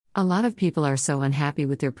A lot of people are so unhappy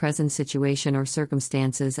with their present situation or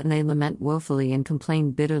circumstances, and they lament woefully and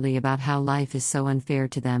complain bitterly about how life is so unfair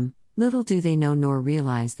to them. Little do they know nor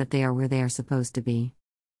realize that they are where they are supposed to be.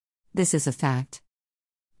 This is a fact.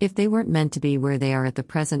 If they weren't meant to be where they are at the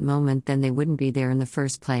present moment, then they wouldn't be there in the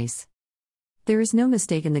first place. There is no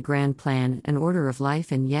mistake in the grand plan and order of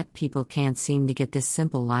life, and yet people can't seem to get this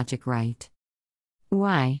simple logic right.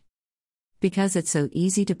 Why? Because it's so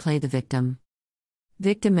easy to play the victim.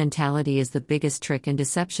 Victim mentality is the biggest trick and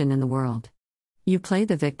deception in the world. You play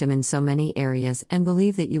the victim in so many areas and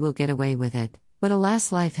believe that you will get away with it, but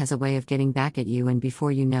alas, life has a way of getting back at you, and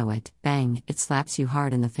before you know it, bang, it slaps you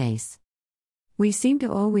hard in the face. We seem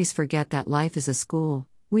to always forget that life is a school.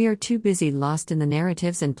 We are too busy lost in the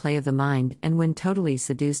narratives and play of the mind, and when totally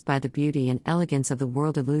seduced by the beauty and elegance of the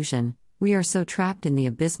world illusion, we are so trapped in the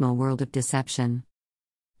abysmal world of deception.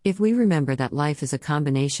 If we remember that life is a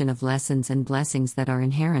combination of lessons and blessings that are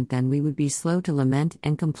inherent, then we would be slow to lament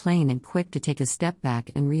and complain and quick to take a step back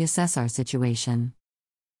and reassess our situation.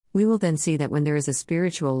 We will then see that when there is a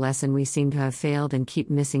spiritual lesson we seem to have failed and keep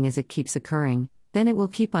missing as it keeps occurring, then it will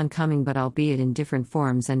keep on coming, but albeit in different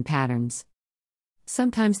forms and patterns.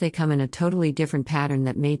 Sometimes they come in a totally different pattern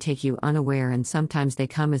that may take you unaware, and sometimes they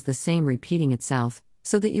come as the same repeating itself,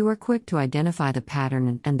 so that you are quick to identify the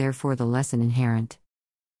pattern and therefore the lesson inherent.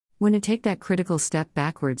 When you take that critical step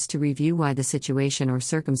backwards to review why the situation or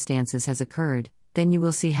circumstances has occurred, then you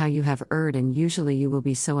will see how you have erred, and usually you will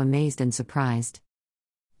be so amazed and surprised.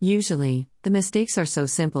 Usually, the mistakes are so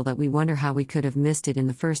simple that we wonder how we could have missed it in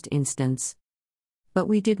the first instance. But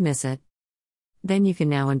we did miss it. Then you can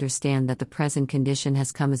now understand that the present condition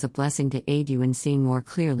has come as a blessing to aid you in seeing more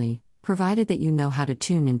clearly, provided that you know how to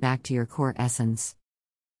tune in back to your core essence.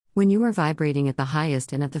 When you are vibrating at the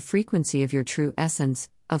highest and at the frequency of your true essence,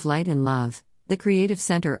 of light and love, the creative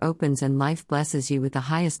center opens and life blesses you with the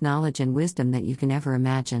highest knowledge and wisdom that you can ever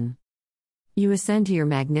imagine. You ascend to your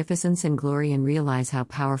magnificence and glory and realize how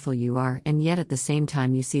powerful you are, and yet at the same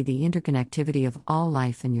time you see the interconnectivity of all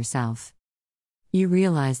life and yourself. You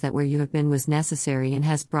realize that where you have been was necessary and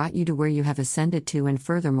has brought you to where you have ascended to, and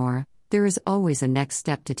furthermore, there is always a next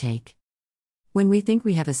step to take. When we think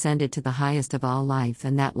we have ascended to the highest of all life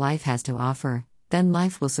and that life has to offer, then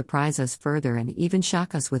life will surprise us further and even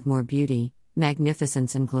shock us with more beauty,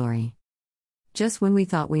 magnificence and glory. Just when we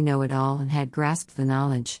thought we know it all and had grasped the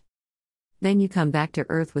knowledge. Then you come back to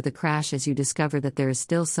earth with a crash as you discover that there is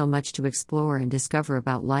still so much to explore and discover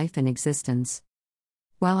about life and existence.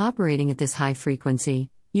 While operating at this high frequency,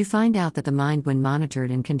 you find out that the mind, when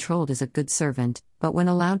monitored and controlled, is a good servant, but when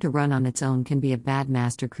allowed to run on its own can be a bad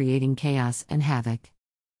master, creating chaos and havoc.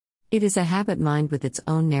 It is a habit mind with its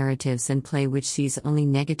own narratives and play which sees only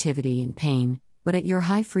negativity and pain, but at your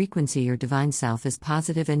high frequency your divine self is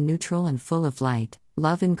positive and neutral and full of light,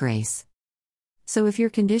 love and grace. So if your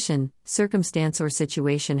condition, circumstance or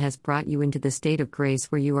situation has brought you into the state of grace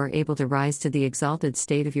where you are able to rise to the exalted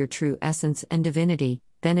state of your true essence and divinity,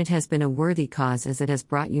 then it has been a worthy cause, as it has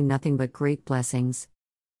brought you nothing but great blessings.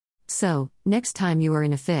 So, next time you are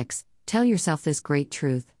in a fix, tell yourself this great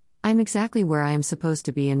truth: I'm exactly where I am supposed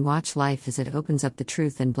to be, and watch life as it opens up the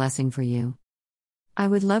truth and blessing for you. I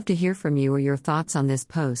would love to hear from you or your thoughts on this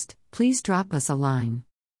post. Please drop us a line.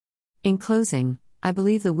 In closing, I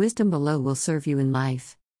believe the wisdom below will serve you in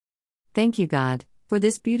life. Thank you, God, for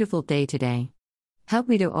this beautiful day today. Help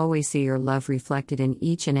me to always see your love reflected in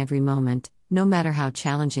each and every moment, no matter how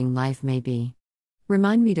challenging life may be.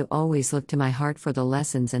 Remind me to always look to my heart for the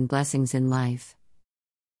lessons and blessings in life.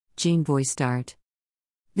 Jean Voistart.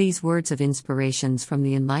 These words of inspirations from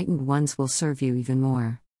the enlightened ones will serve you even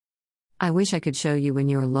more. I wish I could show you when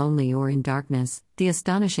you're lonely or in darkness, the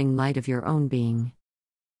astonishing light of your own being.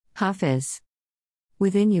 Hafiz.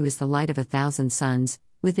 Within you is the light of 1,000 suns,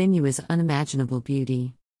 within you is unimaginable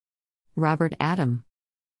beauty. Robert Adam.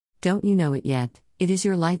 Don't you know it yet? It is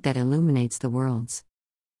your light that illuminates the worlds.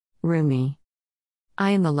 Rumi.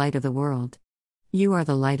 I am the light of the world. You are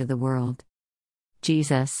the light of the world.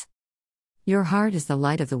 Jesus. Your heart is the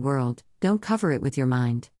light of the world, don't cover it with your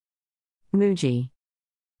mind. Muji.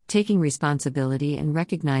 Taking responsibility and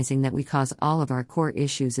recognizing that we cause all of our core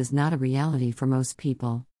issues is not a reality for most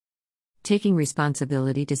people. Taking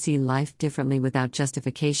responsibility to see life differently without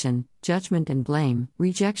justification, judgment and blame,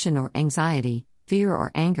 rejection or anxiety, fear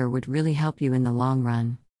or anger would really help you in the long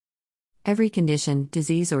run. Every condition,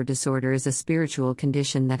 disease or disorder is a spiritual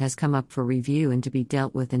condition that has come up for review and to be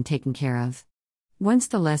dealt with and taken care of. Once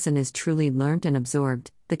the lesson is truly learnt and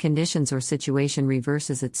absorbed, the conditions or situation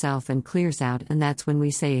reverses itself and clears out, and that's when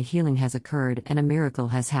we say a healing has occurred and a miracle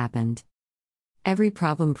has happened. Every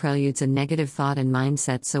problem preludes a negative thought and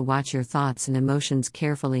mindset, so watch your thoughts and emotions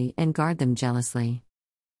carefully and guard them jealously.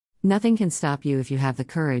 Nothing can stop you if you have the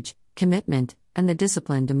courage, commitment, and the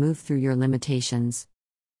discipline to move through your limitations.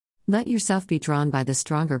 Let yourself be drawn by the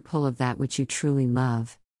stronger pull of that which you truly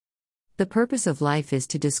love. The purpose of life is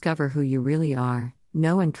to discover who you really are,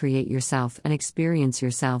 know and create yourself and experience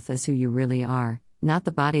yourself as who you really are, not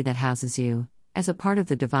the body that houses you, as a part of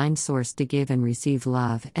the divine source to give and receive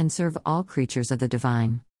love and serve all creatures of the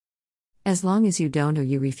divine. As long as you don't or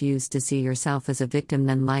you refuse to see yourself as a victim,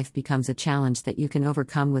 then life becomes a challenge that you can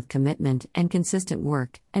overcome with commitment and consistent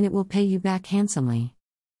work, and it will pay you back handsomely.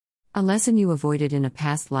 A lesson you avoided in a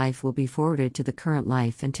past life will be forwarded to the current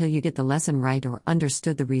life until you get the lesson right or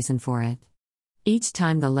understood the reason for it. Each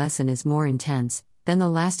time the lesson is more intense than the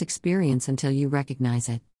last experience until you recognize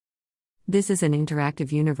it. This is an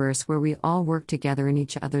interactive universe where we all work together in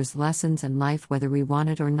each other's lessons and life, whether we want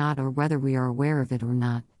it or not, or whether we are aware of it or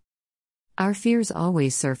not. Our fears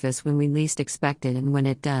always surface when we least expect it, and when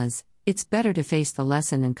it does, it's better to face the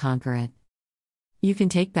lesson and conquer it. You can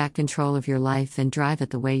take back control of your life and drive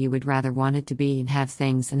it the way you would rather want it to be, and have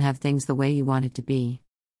things the way you want it to be.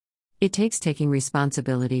 It takes taking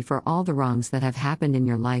responsibility for all the wrongs that have happened in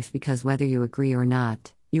your life, because whether you agree or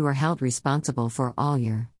not, you are held responsible for all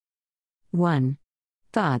your 1.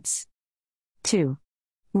 Thoughts. 2.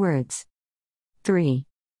 Words. 3.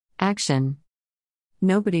 Action.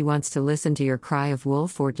 Nobody wants to listen to your cry of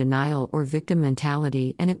wolf or denial or victim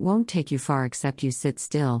mentality, and it won't take you far except you sit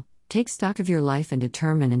still, take stock of your life and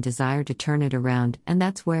determine and desire to turn it around, and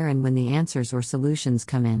that's where and when the answers or solutions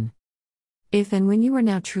come in. If and when you are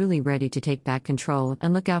now truly ready to take back control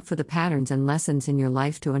and look out for the patterns and lessons in your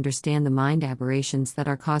life to understand the mind aberrations that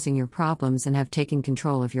are causing your problems and have taken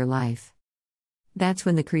control of your life. That's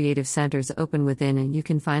when the creative centers open within and you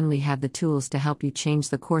can finally have the tools to help you change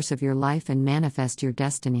the course of your life and manifest your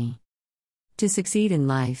destiny. To succeed in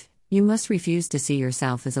life, you must refuse to see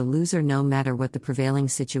yourself as a loser no matter what the prevailing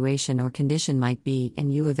situation or condition might be,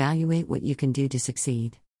 and you evaluate what you can do to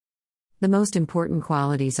succeed. The most important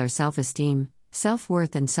qualities are self-esteem,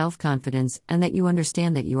 self-worth and self-confidence, and that you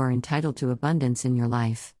understand that you are entitled to abundance in your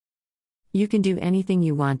life. You can do anything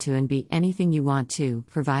you want to and be anything you want to,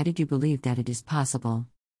 provided you believe that it is possible.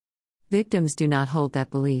 Victims do not hold that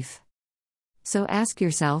belief. So ask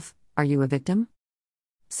yourself, are you a victim?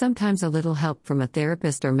 Sometimes a little help from a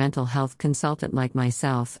therapist or mental health consultant like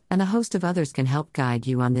myself, and a host of others, can help guide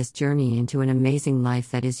you on this journey into an amazing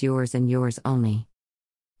life that is yours and yours only.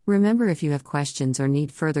 Remember, if you have questions or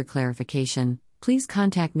need further clarification, please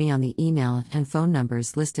contact me on the email and phone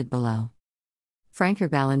numbers listed below.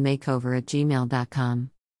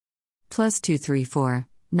 frankerballenmakeover@gmail.com. +234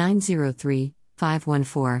 903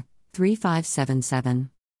 514 3577.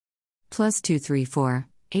 +234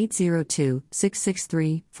 802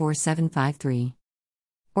 663 4753.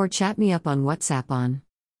 Or chat me up on WhatsApp on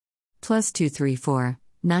 +234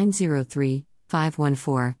 903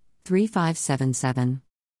 514 3577.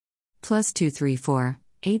 +234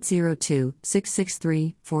 802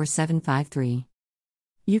 663 4753.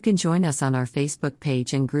 You can join us on our Facebook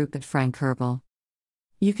page and group at Frank Herbal.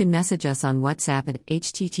 You can message us on WhatsApp at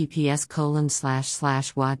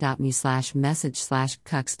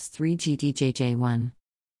https://wa.me/message/cuxt3gdjj1.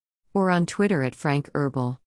 Or on Twitter at Frank Herbal.